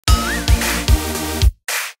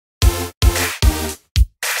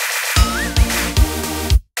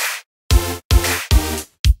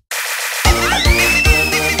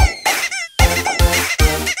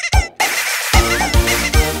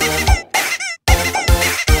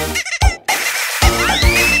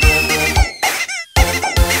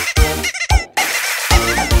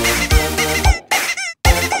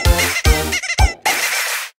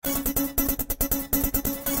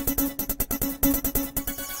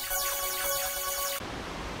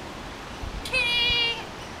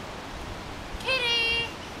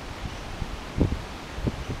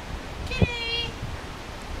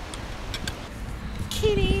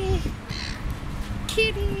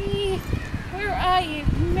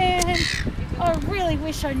I really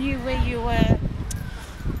wish I knew where you were.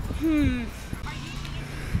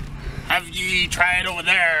 Have you tried over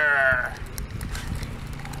there?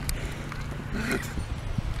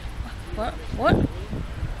 What?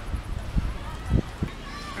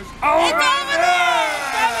 It's over there!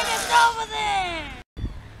 It's over there!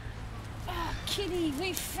 Oh, Kitty,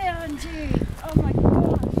 we found you. Oh my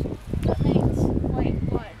gosh. That means, wait,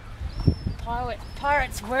 what?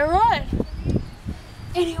 Pirates, we're right.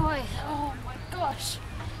 Anyway, oh my gosh.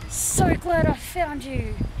 So glad I found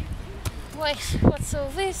you. Wait, what's all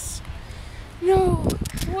this? No,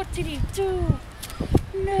 what did he do?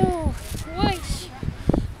 No, wait.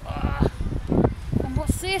 And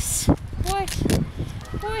what's this? Wait,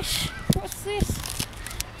 what's this?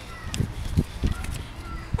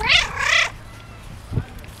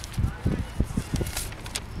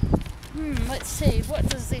 Let's see, what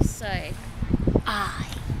does this say? I,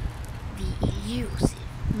 the Elusive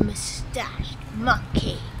Moustached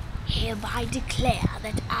Monkey, hereby declare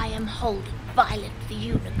that I am holding Violet the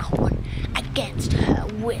Unicorn against her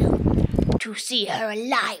will. To see her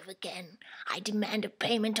alive again, I demand a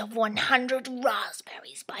payment of 100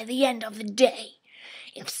 raspberries by the end of the day.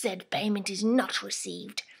 If said payment is not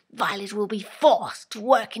received, Violet will be forced to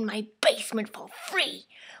work in my basement for free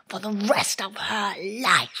for the rest of her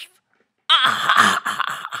life.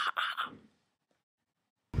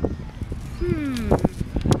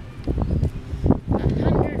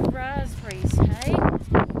 100 raspberries, hey?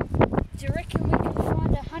 Do you reckon we can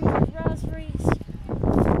find 100 raspberries?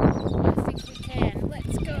 I think we can.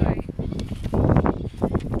 Let's go.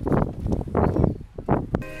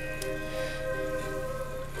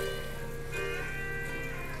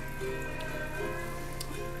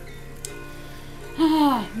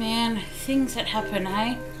 Ah, man, things that happen,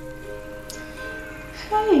 hey?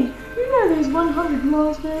 Hey, you know those 100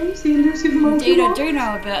 raspberries the Elusive Monkey Indeed, I wants? do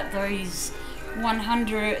know about those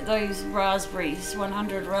 100 raspberries.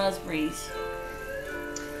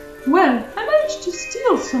 Well, I managed to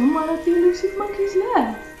steal some while at the Elusive Monkey's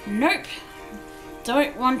lair. Nope.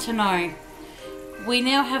 Don't want to know. We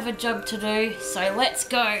now have a job to do, so let's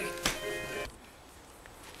go.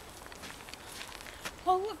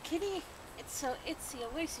 Oh look, Kitty. It's the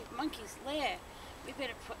Elusive Monkey's lair. We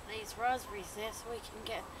better put these raspberries there so we can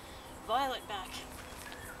get Violet back.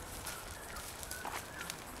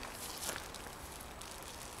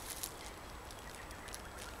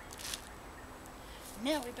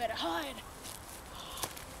 Now we better hide.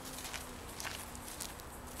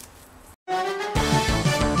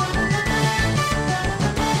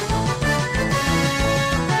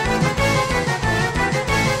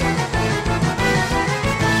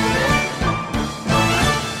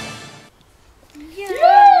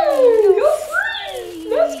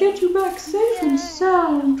 Get you back safe and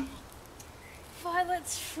sound.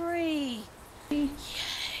 Violet's free. Yay.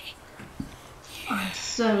 I'm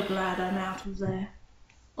so glad I'm out of there.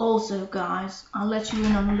 Also, guys, I'll let you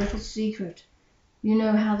in on a little secret. You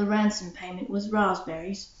know how the ransom payment was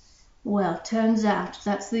raspberries? Well, turns out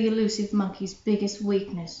that's the Elusive Monkey's biggest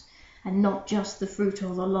weakness, and not just the fruit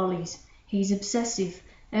or the lollies. He's obsessive.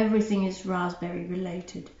 Everything is raspberry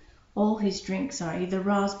related. All his drinks are either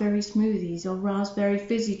raspberry smoothies or raspberry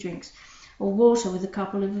fizzy drinks, or water with a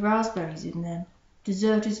couple of raspberries in them.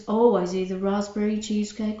 Dessert is always either raspberry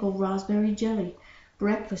cheesecake or raspberry jelly.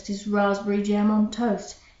 Breakfast is raspberry jam on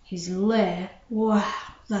toast. His lair, wow,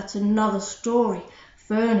 that's another story.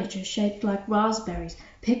 Furniture shaped like raspberries,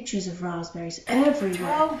 pictures of raspberries everywhere.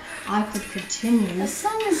 Well, I could continue. as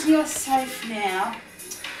long as you're safe now,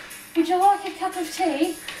 would you like a cup of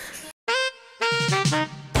tea?